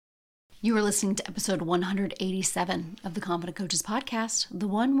You are listening to episode 187 of the Confident Coaches podcast, the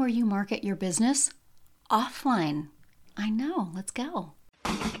one where you market your business offline. I know, let's go.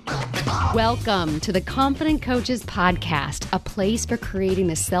 Welcome to the Confident Coaches podcast, a place for creating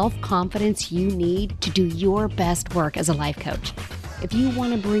the self-confidence you need to do your best work as a life coach. If you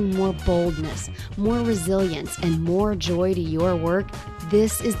want to bring more boldness, more resilience, and more joy to your work,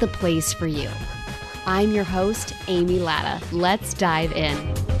 this is the place for you. I'm your host, Amy Latta. Let's dive in.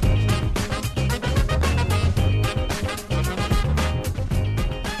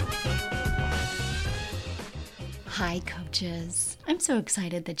 Hi, coaches. I'm so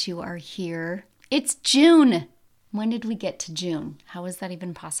excited that you are here. It's June. When did we get to June? How is that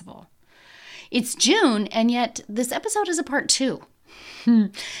even possible? It's June, and yet this episode is a part 2.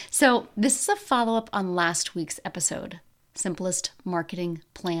 So this is a follow-up on last week's episode, Simplest Marketing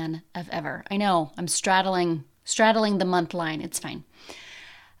Plan of Ever. I know, I'm straddling the month line. It's fine.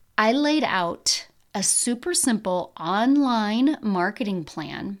 I laid out a super simple online marketing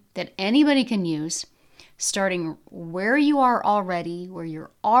plan that anybody can use, starting where you are already, where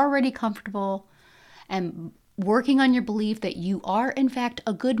you're already comfortable, and working on your belief that you are, in fact,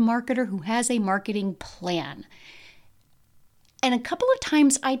 a good marketer who has a marketing plan. And a couple of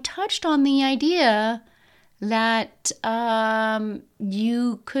times I touched on the idea that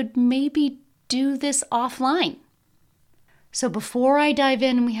you could maybe do this offline. So before I dive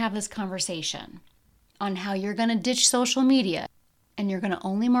in and we have this conversation on how you're going to ditch social media and you're going to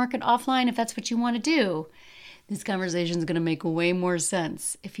only market offline if that's what you want to do, this conversation is going to make way more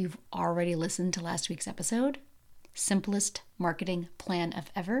sense if you've already listened to last week's episode, Simplest Marketing Plan of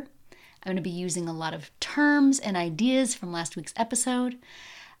Ever. I'm going to be using a lot of terms and ideas from last week's episode.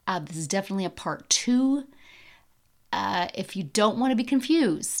 This is definitely a part 2. If you don't want to be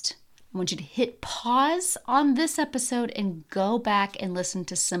confused, I want you to hit pause on this episode and go back and listen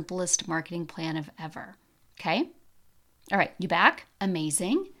to Simplest Marketing Plan of Ever. Okay? All right, you back?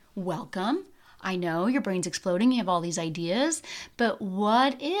 Amazing. Welcome. I know your brain's exploding. You have all these ideas. But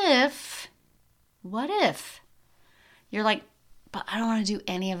what if you're like, but I don't want to do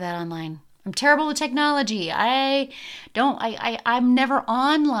any of that online. I'm terrible with technology. I'm never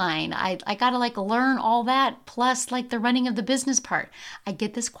online. I got to learn all that plus the running of the business part. I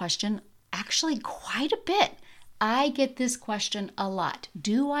get this question actually quite a bit. I get this question a lot.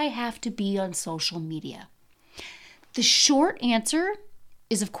 Do I have to be on social media? The short answer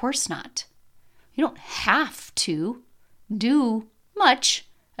is of course not. You don't have to do much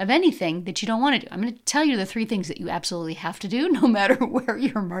of anything that you don't want to do. I'm going to tell you the 3 things that you absolutely have to do no matter where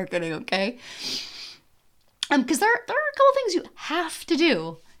you're marketing, okay? Because there are a couple things you have to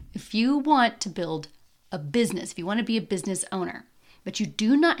do if you want to build a business, if you want to be a business owner. But you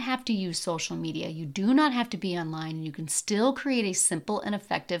do not have to use social media. You do not have to be online. And you can still create a simple and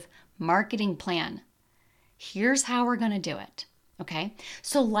effective marketing plan. Here's how we're going to do it, okay?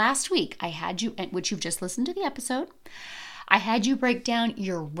 So last week I had you, which you've just listened to the episode, I had you break down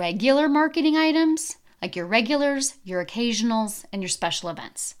your regular marketing items, like your regulars, your occasionals, and your special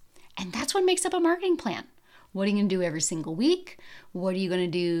events. And that's what makes up a marketing plan. What are you going to do every single week? What are you going to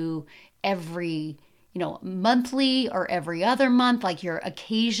do every, monthly or every other month, like your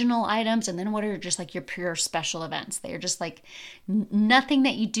occasional items? And then what are just your pure special events? They are just nothing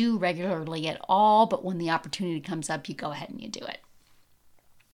that you do regularly at all, but when the opportunity comes up, you go ahead and you do it.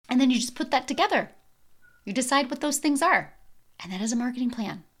 And then you just put that together. You decide what those things are. And that is a marketing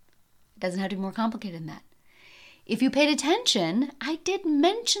plan. It doesn't have to be more complicated than that. If you paid attention, I did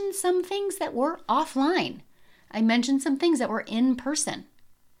mention some things that were offline. I mentioned some things that were in person.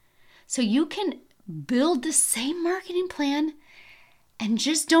 So you can build the same marketing plan and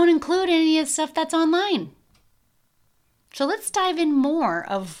just don't include any of the stuff that's online. So let's dive in more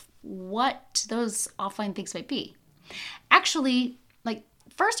of what those offline things might be. Actually,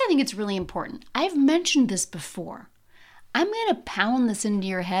 first, I think it's really important. I've mentioned this before. I'm going to pound this into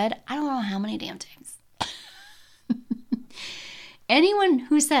your head. I don't know how many damn times. Anyone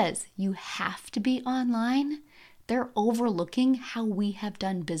who says you have to be online, they're overlooking how we have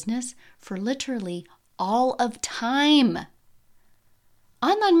done business for literally all of time.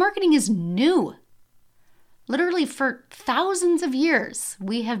 Online marketing is new. Literally for thousands of years,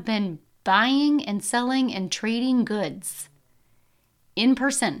 we have been buying and selling and trading goods. In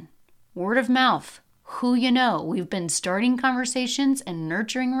person, word of mouth, who you know. We've been starting conversations and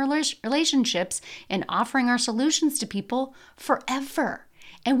nurturing relationships and offering our solutions to people forever.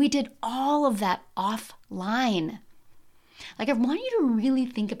 And we did all of that offline. I want you to really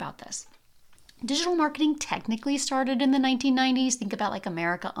think about this. Digital marketing technically started in the 1990s. Think about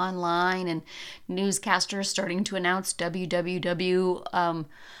America Online and newscasters starting to announce www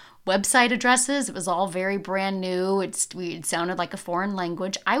website addresses. It was all very brand new. It sounded like a foreign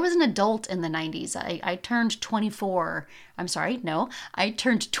language. I was an adult in the 90s. I turned 24. I'm sorry, no. I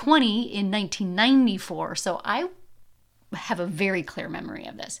turned 20 in 1994. So I have a very clear memory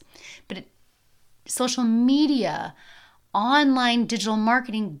of this. But social media, online digital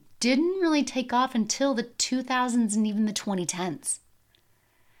marketing didn't really take off until the 2000s and even the 2010s.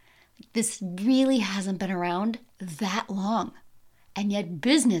 This really hasn't been around that long. And yet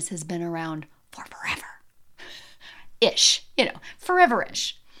business has been around for forever. Ish,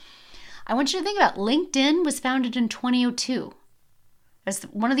 forever-ish. I want you to think about LinkedIn was founded in 2002. That's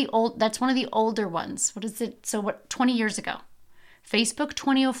one of the older ones. What is it? So 20 years ago. Facebook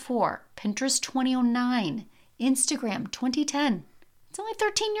 2004, Pinterest 2009, Instagram 2010. It's only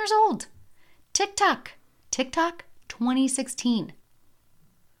 13 years old. TikTok 2016.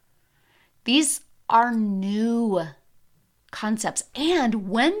 These are new concepts. And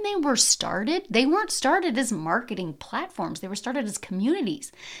when they were started, they weren't started as marketing platforms. They were started as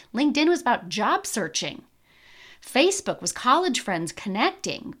communities. LinkedIn was about job searching. Facebook was college friends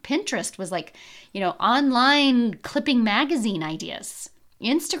connecting. Pinterest was online clipping magazine ideas.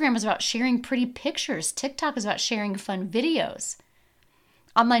 Instagram was about sharing pretty pictures. TikTok was about sharing fun videos.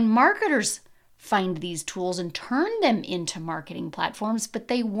 Online marketers find these tools and turn them into marketing platforms, but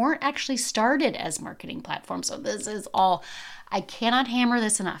they weren't actually started as marketing platforms. So this is all, I cannot hammer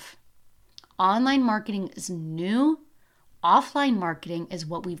this enough. Online marketing is new. Offline marketing is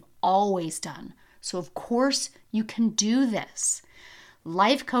what we've always done. So of course you can do this.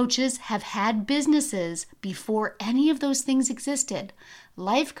 Life coaches have had businesses before any of those things existed.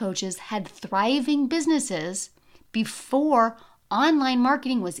 Life coaches had thriving businesses before online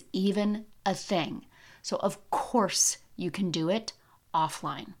marketing was even a thing. So of course you can do it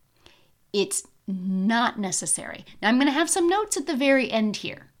offline. It's not necessary. Now I'm going to have some notes at the very end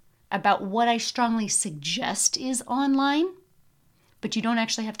here about what I strongly suggest is online, but you don't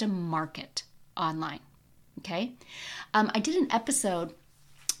actually have to market online. Okay? I did an episode,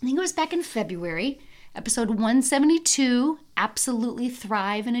 I think it was back in February, episode 172, Absolutely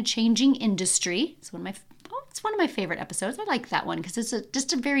Thrive in a Changing Industry. It's one of my favorite episodes. I like that one because it's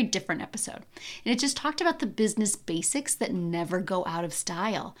just a very different episode. And it just talked about the business basics that never go out of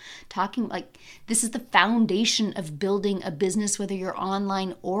style. Talking like this is the foundation of building a business, whether you're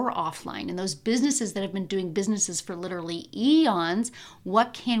online or offline. And those businesses that have been doing businesses for literally eons,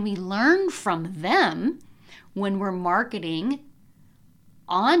 what can we learn from them when we're marketing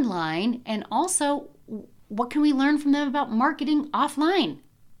online? And also, what can we learn from them about marketing offline?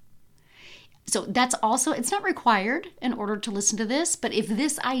 So that's also, it's not required in order to listen to this, but if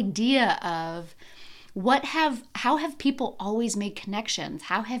this idea of how have people always made connections?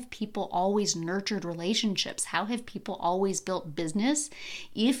 How have people always nurtured relationships? How have people always built business?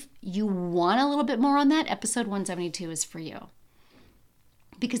 If you want a little bit more on that, episode 172 is for you.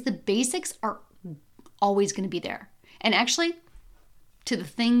 Because the basics are always going to be there. And actually, to the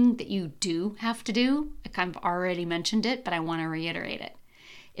thing that you do have to do, I kind of already mentioned it, but I want to reiterate it.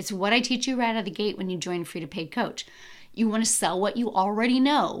 It's what I teach you right out of the gate when you join Free to Paid Coach. You want to sell what you already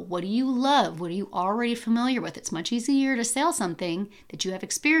know. What do you love? What are you already familiar with? It's much easier to sell something that you have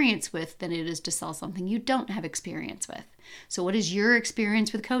experience with than it is to sell something you don't have experience with. So what is your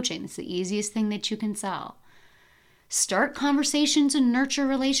experience with coaching? It's the easiest thing that you can sell. Start conversations and nurture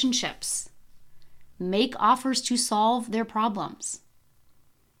relationships. Make offers to solve their problems.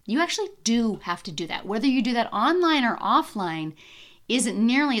 You actually do have to do that. Whether you do that online or offline isn't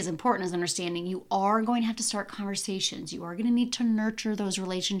nearly as important as understanding you are going to have to start conversations. You are going to need to nurture those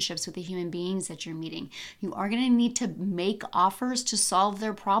relationships with the human beings that you're meeting. You are going to need to make offers to solve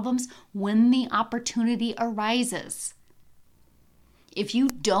their problems when the opportunity arises. If you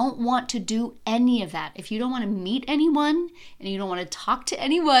don't want to do any of that, if you don't want to meet anyone and you don't want to talk to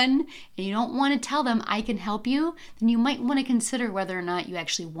anyone and you don't want to tell them I can help you, then you might want to consider whether or not you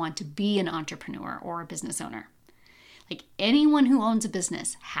actually want to be an entrepreneur or a business owner. Like anyone who owns a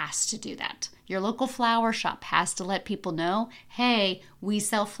business has to do that. Your local flower shop has to let people know, hey, we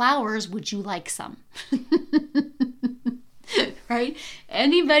sell flowers. Would you like some? Right?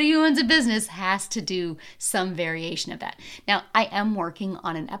 Anybody who owns a business has to do some variation of that. Now, I am working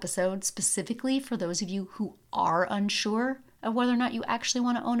on an episode specifically for those of you who are unsure of whether or not you actually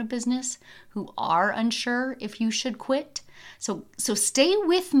want to own a business, who are unsure if you should quit. So stay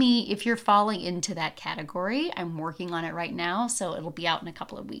with me if you're falling into that category. I'm working on it right now, so it'll be out in a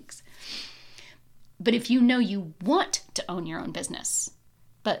couple of weeks. But if you know you want to own your own business,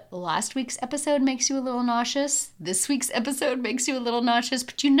 but last week's episode makes you a little nauseous, this week's episode makes you a little nauseous,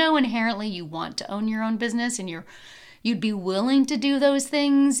 but you know inherently you want to own your own business and you're You'd be willing to do those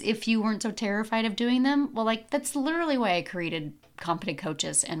things if you weren't so terrified of doing them. Well, like that's literally why I created Competent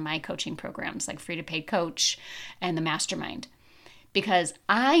Coaches and my coaching programs like Free to Paid Coach and the Mastermind. Because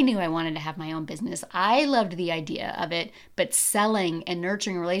I knew I wanted to have my own business. I loved the idea of it, but selling and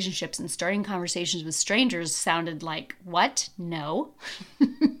nurturing relationships and starting conversations with strangers sounded like, what? No.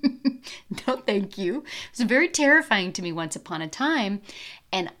 No, thank you. It was very terrifying to me once upon a time,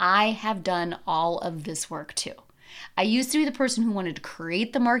 and I have done all of this work too. I used to be the person who wanted to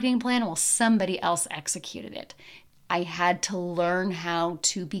create the marketing plan while somebody else executed it. I had to learn how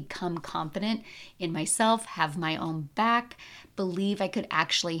to become confident in myself, have my own back, believe I could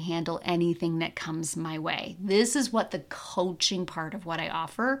actually handle anything that comes my way. This is what the coaching part of what I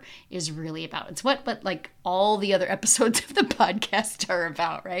offer is really about. It's what like all the other episodes of the podcast are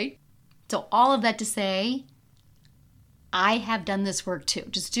about, right? So all of that to say, I have done this work too.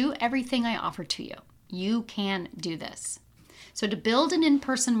 Just do everything I offer to you. You can do this. So to build an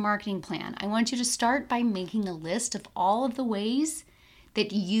in-person marketing plan, I want you to start by making a list of all of the ways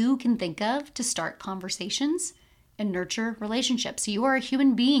that you can think of to start conversations and nurture relationships. You are a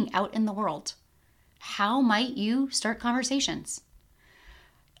human being out in the world. How might you start conversations?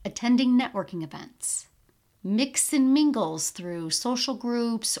 Attending networking events, mix and mingles through social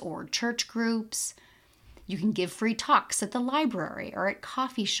groups or church groups. You can give free talks at the library or at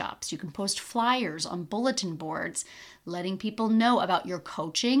coffee shops. You can post flyers on bulletin boards, letting people know about your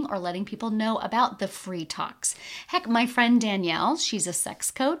coaching or letting people know about the free talks. Heck, my friend Danielle, she's a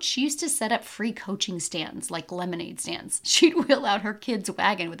sex coach. She used to set up free coaching stands, like lemonade stands. She'd wheel out her kid's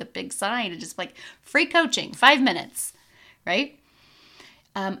wagon with a big sign and just like, free coaching, 5 minutes, right?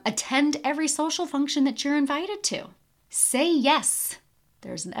 Attend every social function that you're invited to. Say yes.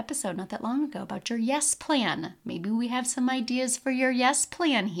 There's an episode not that long ago about your yes plan. Maybe we have some ideas for your yes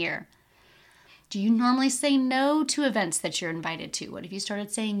plan here. Do you normally say no to events that you're invited to? What if you started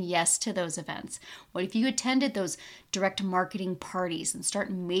saying yes to those events? What if you attended those direct marketing parties and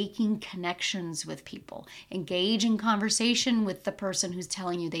start making connections with people? Engage in conversation with the person who's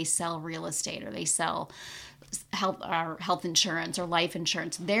telling you they sell real estate or they sell health insurance or life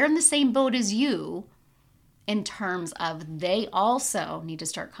insurance. They're in the same boat as you, in terms of they also need to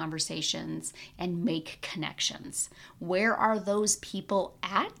start conversations and make connections. Where are those people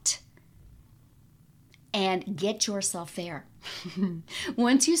at? And get yourself there.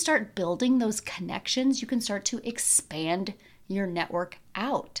 Once you start building those connections, you can start to expand your network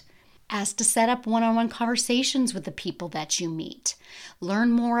out. Ask to set up one-on-one conversations with the people that you meet.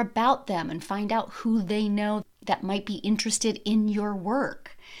 Learn more about them and find out who they know that might be interested in your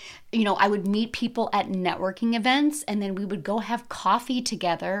work. You know, I would meet people at networking events and then we would go have coffee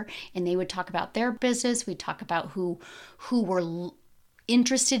together and they would talk about their business. We'd talk about who we're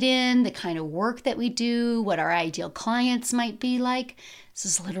interested in, the kind of work that we do, what our ideal clients might be like. This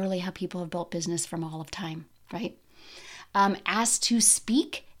is literally how people have built business from all of time, right? Ask to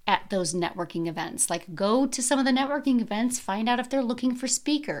speak at those networking events. Like go to some of the networking events, find out if they're looking for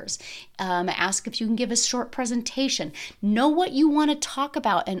speakers. Ask if you can give a short presentation. Know what you want to talk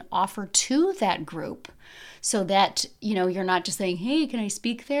about and offer to that group so that, you know, you're not just saying, hey, can I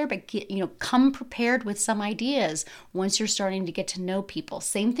speak there? But come prepared with some ideas once you're starting to get to know people.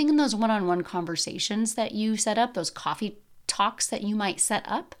 Same thing in those one-on-one conversations that you set up, those coffee talks that you might set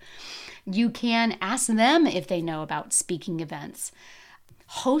up. You can ask them if they know about speaking events.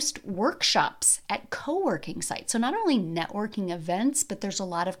 Host workshops at co-working sites. So not only networking events, but there's a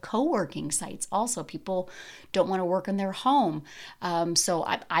lot of co-working sites also. People don't want to work in their home. So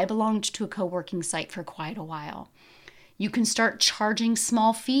I belonged to a co-working site for quite a while. You can start charging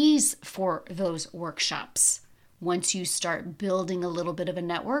small fees for those workshops. Once you start building a little bit of a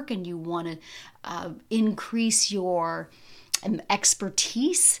network and you want to increase your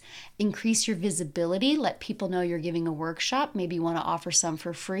expertise, increase your visibility, let people know you're giving a workshop. Maybe you want to offer some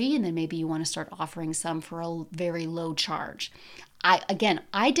for free, and then maybe you want to start offering some for a very low charge.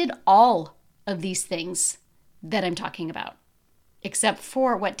 I did all of these things that I'm talking about, except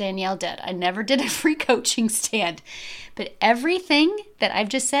for what Danielle did. I never did a free coaching stand, but everything that I've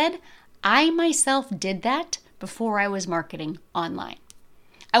just said, I myself did that before I was marketing online.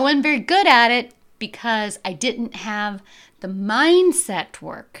 I wasn't very good at it because I didn't have the mindset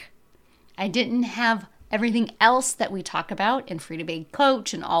work. I didn't have everything else that we talk about in Free to Paid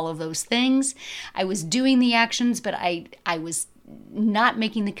Coach and all of those things. I was doing the actions, but I was not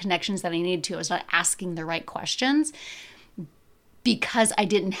making the connections that I needed to. I was not asking the right questions because I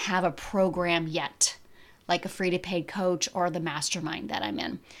didn't have a program yet, like a Free to Paid Coach or the mastermind that I'm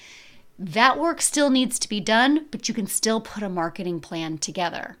in. That work still needs to be done, but you can still put a marketing plan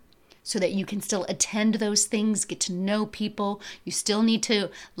together. so that you can still attend those things, get to know people. You still need to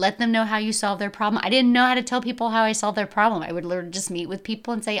let them know how you solve their problem. I didn't know how to tell people how I solve their problem. I would literally just meet with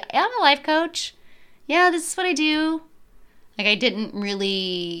people and say, yeah, I'm a life coach. Yeah, this is what I do. Like, I didn't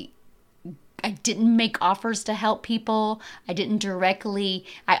make offers to help people. I didn't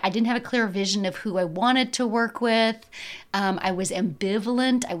have a clear vision of who I wanted to work with. I was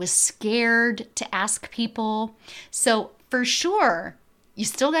ambivalent. I was scared to ask people. So for sure, you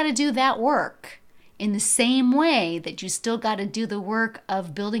still got to do that work in the same way that you still got to do the work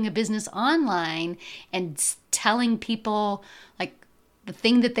of building a business online and telling people like the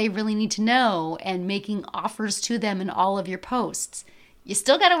thing that they really need to know and making offers to them in all of your posts. You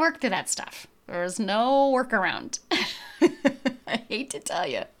still got to work through that stuff. There's no workaround. I hate to tell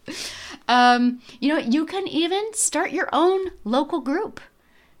you. You can even start your own local group.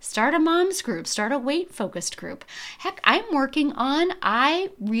 Start a mom's group. Start a weight-focused group. Heck, I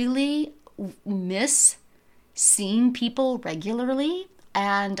really miss seeing people regularly,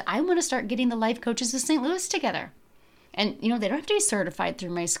 and I want to start getting the life coaches of St. Louis together. And, they don't have to be certified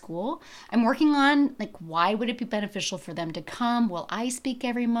through my school. I'm working on, why would it be beneficial for them to come? Will I speak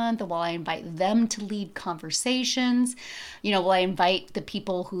every month? Will I invite them to lead conversations? Will I invite the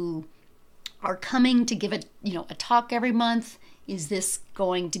people who are coming to give a talk every month? Is this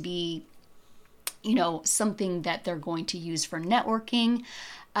going to be, something that they're going to use for networking?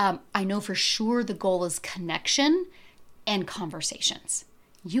 I know for sure the goal is connection and conversations.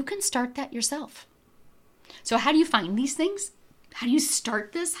 You can start that yourself. So how do you find these things? How do you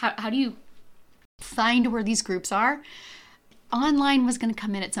start this? How do you find where these groups are? Online was going to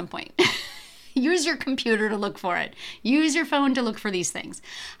come in at some point. Use your computer to look for it. Use your phone to look for these things.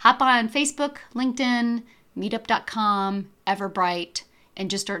 Hop on Facebook, LinkedIn, meetup.com, Eventbrite, and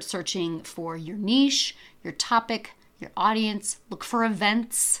just start searching for your niche, your topic, your audience. Look for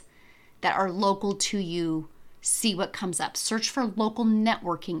events that are local to you. See what comes up. Search for local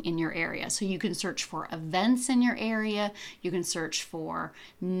networking in your area. So you can search for events in your area. You can search for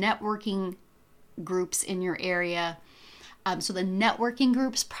networking groups in your area. So the networking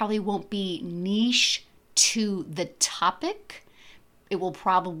groups probably won't be niche to the topic. It will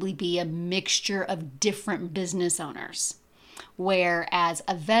probably be a mixture of different business owners. Whereas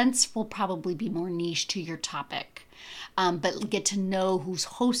events will probably be more niche to your topic. But get to know who's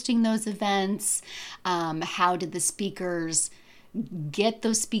hosting those events. How did the speakers get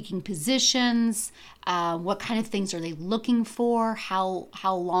those speaking positions? What kind of things are they looking for? How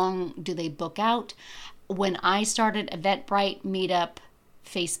long do they book out? When I started Eventbrite, Meetup,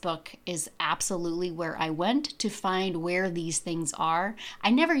 Facebook is absolutely where I went to find where these things are.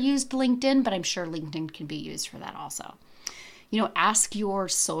 I never used LinkedIn, but I'm sure LinkedIn can be used for that also. Ask your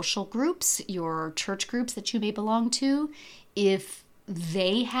social groups, your church groups that you may belong to, if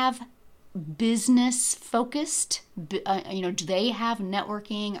they have business focused, do they have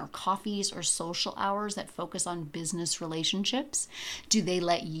networking or coffees or social hours that focus on business relationships?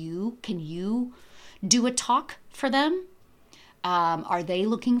 Can you do a talk for them? Are they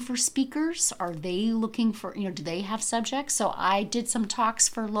looking for speakers? Are they looking for, do they have subjects? So I did some talks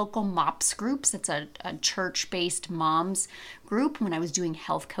for local MOPS groups. It's a church-based moms group. When I was doing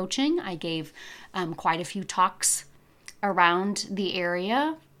health coaching, I gave quite a few talks around the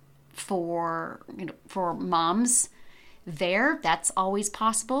area for moms there. That's always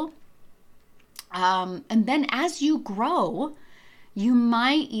possible. And then as you grow, you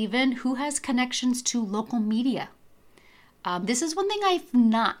might even, who has connections to local media? This is one thing I've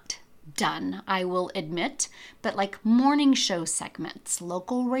not done, I will admit, but like morning show segments,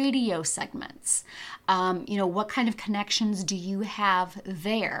 local radio segments, what kind of connections do you have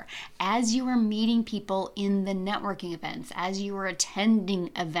there? As you are meeting people in the networking events, as you are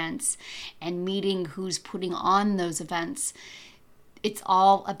attending events and meeting who's putting on those events, it's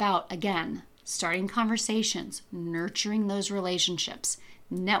all about, again, starting conversations, nurturing those relationships.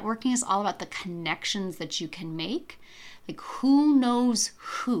 Networking is all about the connections that you can make. Like, who knows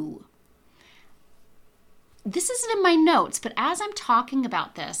who? This isn't in my notes, but as I'm talking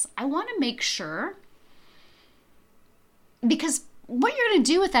about this, I want to make sure, because what you're going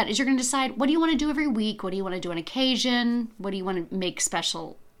to do with that is you're going to decide, what do you want to do every week? What do you want to do on occasion? What do you want to make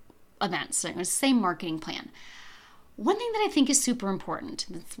special events? So the same marketing plan. One thing that I think is super important,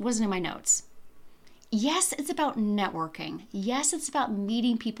 that wasn't in my notes. Yes, it's about networking. Yes, it's about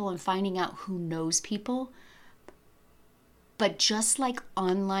meeting people and finding out who knows people. But just like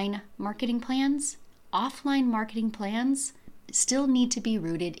online marketing plans, offline marketing plans still need to be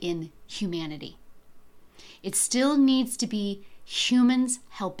rooted in humanity. It still needs to be humans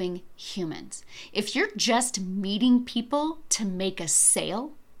helping humans. If you're just meeting people to make a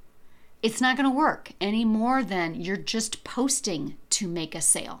sale, It's not going to work any more than you're just posting to make a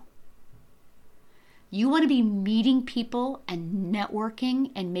sale. You want to be meeting people and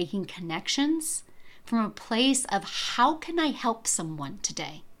networking and making connections from a place of how can I help someone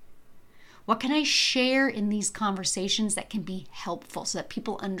today? What can I share in these conversations that can be helpful so that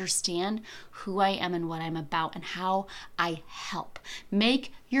people understand who I am and what I'm about and how I help?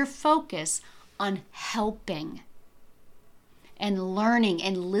 Make your focus on helping and learning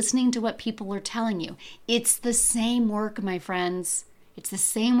and listening to what people are telling you. It's the same work, my friends. It's the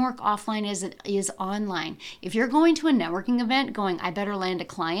same work offline as it is online. If you're going to a networking event going, I better land a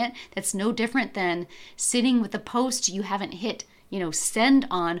client, that's no different than sitting with a post you haven't hit, send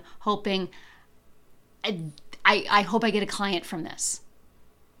on, hoping, I hope I get a client from this.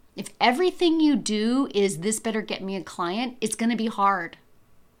 If everything you do is this better get me a client, it's going to be hard.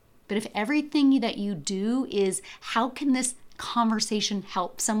 But if everything that you do is how can this conversation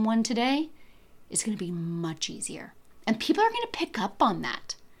help someone today, it's going to be much easier. And people are going to pick up on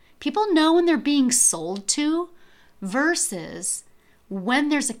that. People know when they're being sold to versus when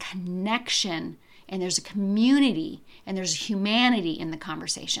there's a connection and there's a community and there's humanity in the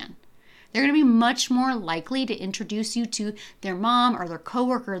conversation. They're going to be much more likely to introduce you to their mom or their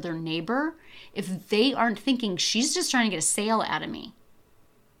coworker or their neighbor if they aren't thinking she's just trying to get a sale out of me.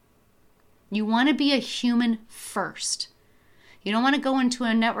 You want to be a human first. You don't want to go into a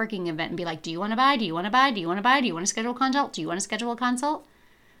networking event and be like, do you want to buy? Do you want to buy? Do you want to buy? Do you want to schedule a consult? Do you want to schedule a consult?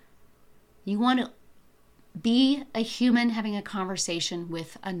 You want to be a human having a conversation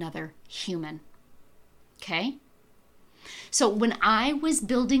with another human. Okay? So when I was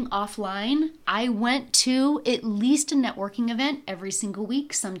building offline, I went to at least a networking event every single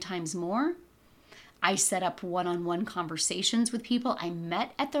week, sometimes more. I set up one-on-one conversations with people I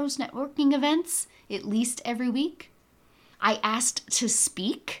met at those networking events at least every week. I asked to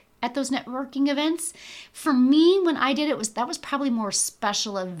speak at those networking events. For me, when I did it, that was probably more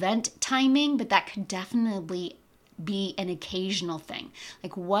special event timing, but that could definitely be an occasional thing.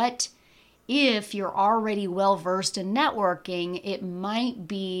 Like what if you're already well-versed in networking, it might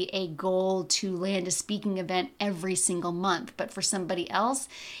be a goal to land a speaking event every single month. But for somebody else,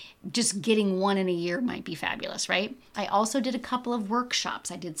 just getting one in a year might be fabulous, right? I also did a couple of workshops.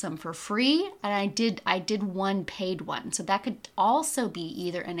 I did some for free and I did one paid one. So that could also be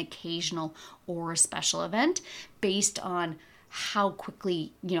either an occasional or a special event based on how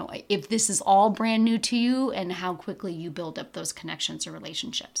quickly, if this is all brand new to you and how quickly you build up those connections or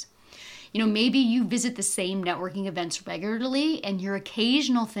relationships. Maybe you visit the same networking events regularly and your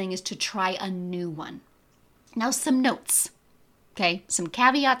occasional thing is to try a new one. Now, some notes. Okay, some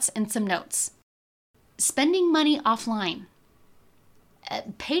caveats and some notes. Spending money offline.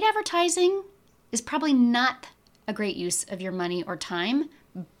 Paid advertising is probably not a great use of your money or time,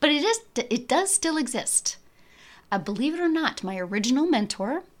 but it does still exist. Believe it or not, my original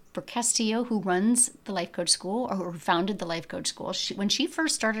mentor, Brooke Castillo, who runs the Life Coach School, or who founded the Life Coach School, when she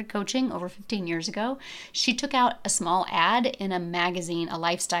first started coaching over 15 years ago, she took out a small ad in a magazine, a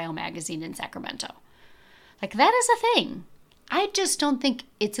lifestyle magazine in Sacramento. Like, that is a thing. I just don't think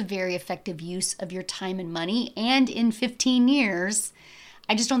it's a very effective use of your time and money. And in 15 years,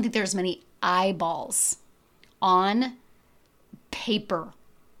 I just don't think there's many eyeballs on paper,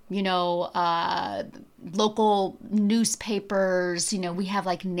 local newspapers, we have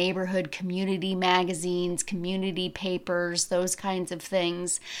like neighborhood community magazines, community papers, those kinds of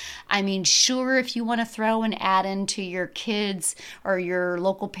things. I mean, sure, if you want to throw an ad into your kids or your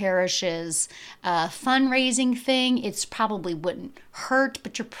local parishes fundraising thing, it's probably wouldn't hurt,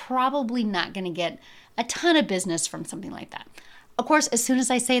 but you're probably not going to get a ton of business from something like that. Of course, as soon as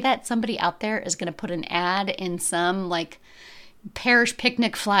I say that, somebody out there is going to put an ad in some parish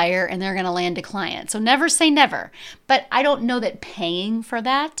picnic flyer and they're going to land a client. So never say never. But I don't know that paying for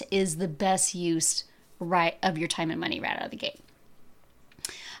that is the best use of your time and money right out of the gate.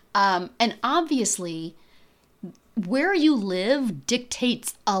 And obviously, where you live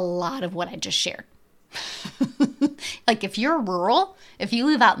dictates a lot of what I just shared. Like if you're rural, if you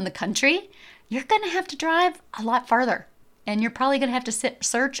live out in the country, you're going to have to drive a lot farther. And you're probably going to have to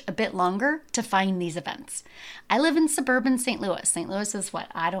search a bit longer to find these events. I live in suburban St. Louis. St. Louis is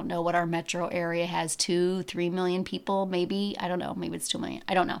I don't know what our metro area has, 2-3 million people, maybe. I don't know. Maybe it's 2 million.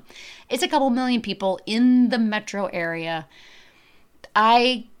 I don't know. It's a couple million people in the metro area.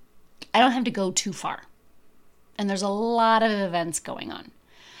 I don't have to go too far. And there's a lot of events going on.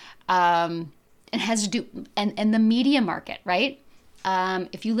 It has to do, and the media market, right?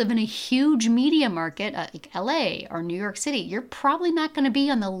 If you live in a huge media market like LA or New York City, you're probably not going to be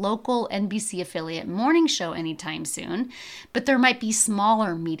on the local NBC affiliate morning show anytime soon, but there might be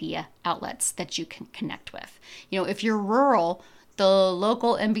smaller media outlets that you can connect with. If you're rural, the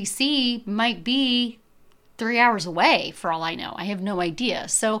local NBC might be 3 hours away for all I know. I have no idea.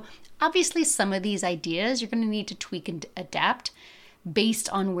 So obviously some of these ideas you're going to need to tweak and adapt based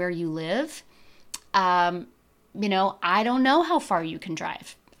on where you live. I don't know how far you can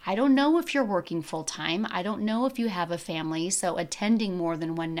drive. I don't know if you're working full time. I don't know if you have a family. So attending more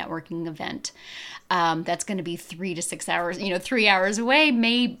than one networking event, that's going to be 3 to 6 hours, 3 hours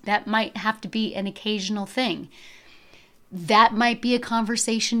away. That might have to be an occasional thing. That might be a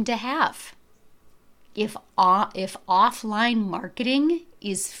conversation to have. If offline marketing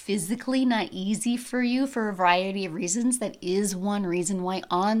is physically not easy for you for a variety of reasons, that is one reason why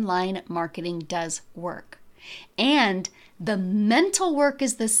online marketing does work. And the mental work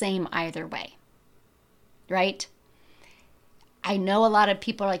is the same either way, right? I know a lot of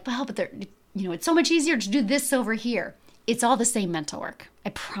people are like, well, but it's so much easier to do this over here. It's all the same mental work, I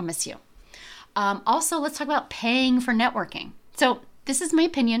promise you. Also, let's talk about paying for networking. So this is my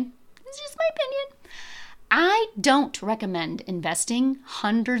opinion. This is just my opinion. I don't recommend investing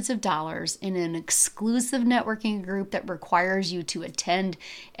hundreds of dollars in an exclusive networking group that requires you to attend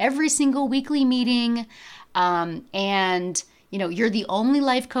every single weekly meeting. And you're the only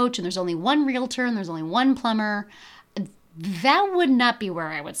life coach and there's only one realtor and there's only one plumber. That would not be where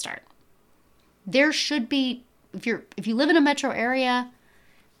I would start. There should be, if you live in a metro area,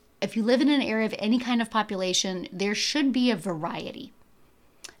 if you live in an area of any kind of population, there should be a variety.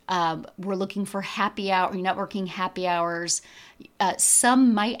 We're looking for happy hour, networking happy hours.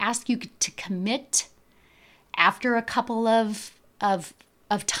 Some might ask you to commit after a couple of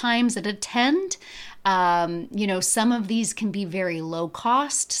times that attend. Some of these can be very low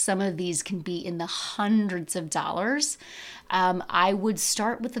cost. Some of these can be in the hundreds of dollars. I would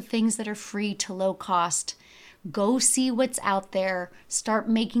start with the things that are free to low cost. Go see what's out there. Start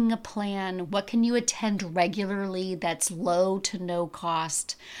making a plan. What can you attend regularly that's low to no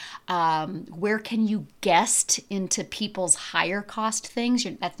cost? Where can you guest into people's higher cost things?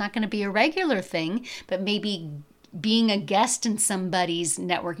 That's not going to be a regular thing, but maybe being a guest in somebody's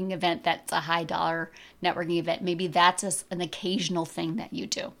networking event that's a high dollar networking event, maybe that's an occasional thing that you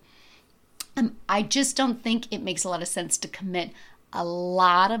do. I just don't think it makes a lot of sense to commit a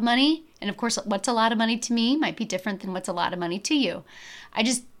lot of money. And of course, what's a lot of money to me might be different than what's a lot of money to you. I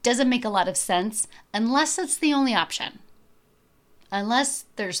just doesn't make a lot of sense unless it's the only option. Unless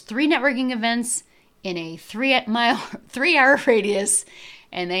there's 3 networking events in a 3-hour radius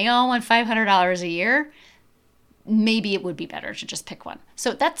and they all want $500 a year, maybe it would be better to just pick one.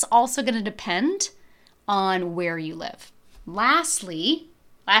 So that's also going to depend on where you live. Lastly,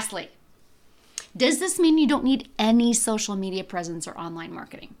 does this mean you don't need any social media presence or online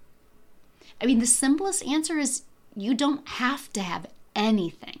marketing? I mean, the simplest answer is you don't have to have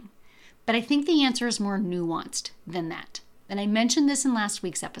anything. But I think the answer is more nuanced than that. And I mentioned this in last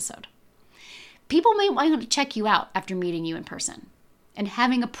week's episode. People may want to check you out after meeting you in person. And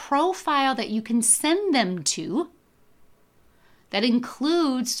having a profile that you can send them to that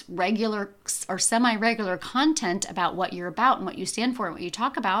includes regular or semi-regular content about what you're about and what you stand for and what you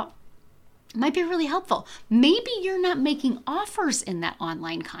talk about might be really helpful. Maybe you're not making offers in that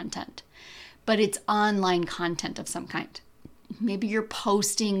online content, but it's online content of some kind. Maybe you're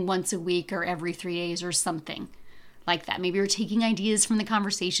posting once a week or every 3 days or something like that. Maybe you're taking ideas from the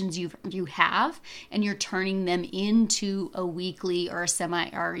conversations you have and you're turning them into a weekly or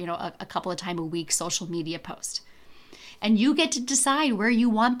a couple of times a week social media post. And you get to decide where you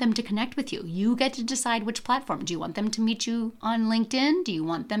want them to connect with you. You get to decide which platform. Do you want them to meet you on LinkedIn? Do you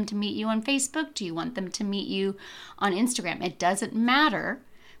want them to meet you on Facebook? Do you want them to meet you on Instagram? It doesn't matter,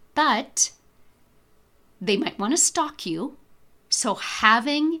 but they might want to stalk you. So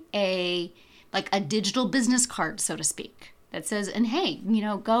having a digital business card, so to speak, that says, and hey,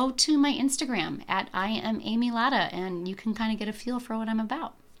 go to my Instagram at I am Amy Latta, and you can kind of get a feel for what I'm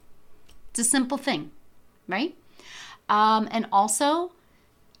about. It's a simple thing, right? And also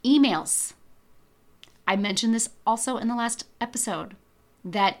emails. I mentioned this also in the last episode,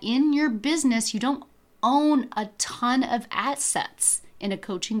 that in your business, you don't own a ton of assets in a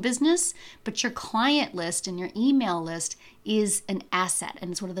coaching business, but your client list and your email list is an asset,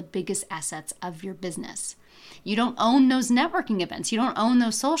 and it's one of the biggest assets of your business. You don't own those networking events. You don't own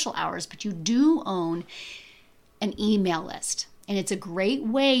those social hours, but you do own an email list. And it's a great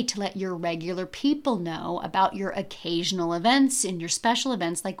way to let your regular people know about your occasional events and your special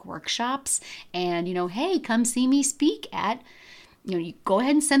events like workshops and, hey, come see me speak at You go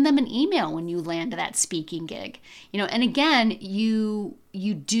ahead and send them an email when you land that speaking gig. And again, you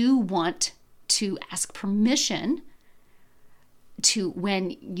do want to ask permission to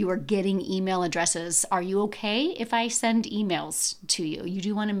when you are getting email addresses. Are you okay if I send emails to you? You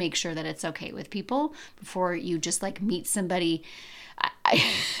do want to make sure that it's okay with people before you just like meet somebody.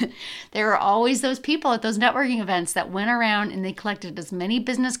 There are always those people at those networking events that went around and they collected as many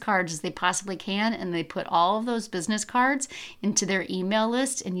business cards as they possibly can, and they put all of those business cards into their email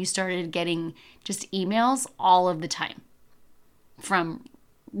list, and you started getting just emails all of the time from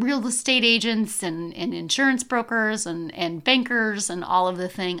real estate agents and insurance brokers and bankers and all of the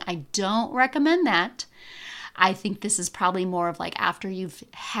thing. I don't recommend that. I think this is probably more of like after you've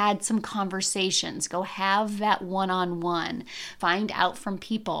had some conversations, go have that one-on-one. Find out from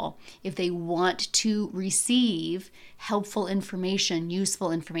people if they want to receive helpful information,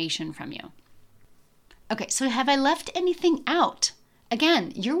 useful information from you. Okay, so have I left anything out?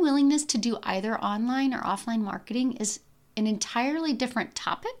 Again, your willingness to do either online or offline marketing is an entirely different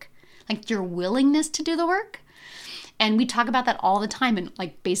topic, like your willingness to do the work. And we talk about that all the time in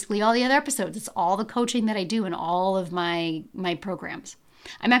like basically all the other episodes. It's all the coaching that I do in all of my programs.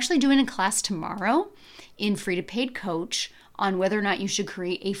 I'm actually doing a class tomorrow in Free to Paid Coach on whether or not you should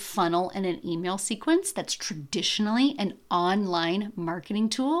create a funnel and an email sequence that's traditionally an online marketing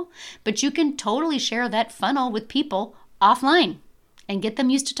tool, but you can totally share that funnel with people offline and get them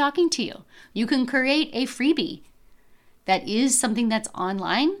used to talking to you. You can create a freebie that is something that's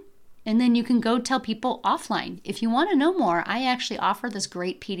online, and then you can go tell people offline. If you want to know more, I actually offer this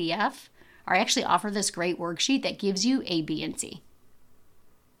great PDF, or I actually offer this great worksheet that gives you A, B, and C.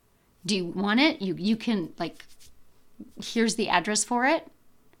 Do you want it? You can, like, here's the address for it,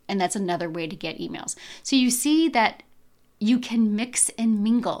 and that's another way to get emails. So you see that you can mix and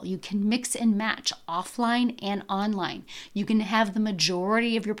mingle. You can mix and match offline and online. You can have the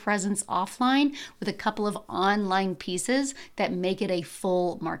majority of your presence offline with a couple of online pieces that make it a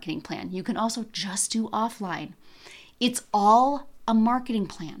full marketing plan. You can also just do offline. It's all a marketing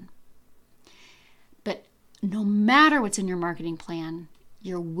plan. But no matter what's in your marketing plan,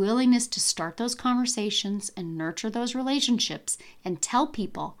 your willingness to start those conversations and nurture those relationships and tell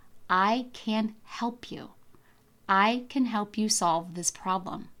people, I can help you. I can help you solve this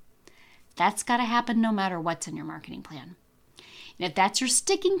problem. That's got to happen no matter what's in your marketing plan. And if that's your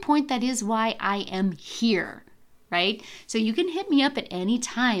sticking point, that is why I am here, right? So you can hit me up at any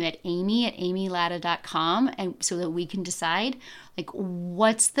time at amy@amylatta.com, and so that we can decide like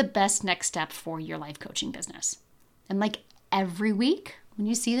what's the best next step for your life coaching business. And like every week when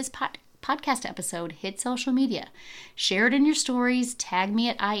you see this podcast episode, hit social media, share it in your stories, tag me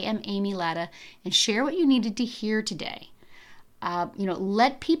at I am Amy Latta, and share what you needed to hear today.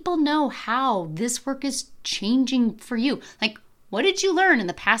 Let people know how this work is changing for you. Like, what did you learn in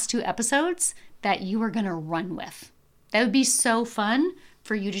the past 2 episodes that you are going to run with? That would be so fun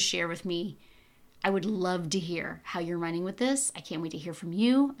for you to share with me. I would love to hear how you're running with this. I can't wait to hear from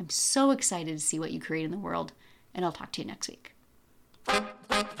you. I'm so excited to see what you create in the world, and I'll talk to you next week.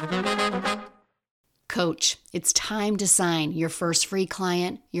 Coach, it's time to sign your first free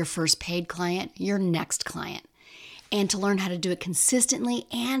client, your first paid client, your next client, and to learn how to do it consistently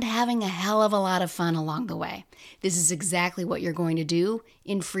and having a hell of a lot of fun along the way. This is exactly what you're going to do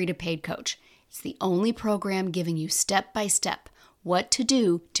in Free to Paid Coach. It's the only program giving you step-by-step what to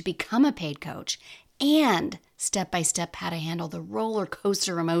do to become a paid coach and step-by-step how to handle the roller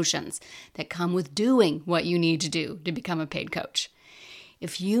coaster emotions that come with doing what you need to do to become a paid coach.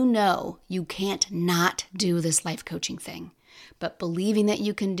 If you know you can't not do this life coaching thing, but believing that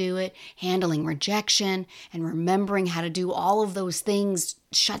you can do it, handling rejection, and remembering how to do all of those things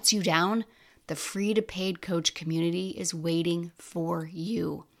shuts you down, the Free to Paid Coach community is waiting for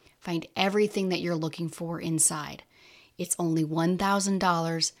you. Find everything that you're looking for inside. It's only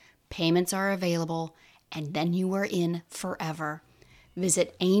 $1,000, payments are available, and then you are in forever.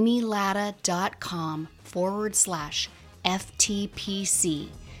 Visit amylatta.com/FTPC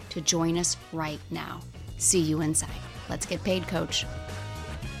to join us right now. See you inside. Let's get paid, Coach.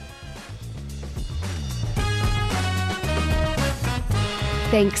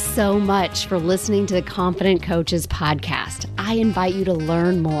 Thanks so much for listening to the Confident Coaches podcast. I invite you to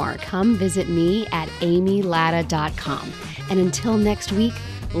learn more. Come visit me at amylatta.com. And until next week,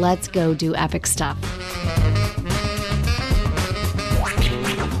 let's go do epic stuff.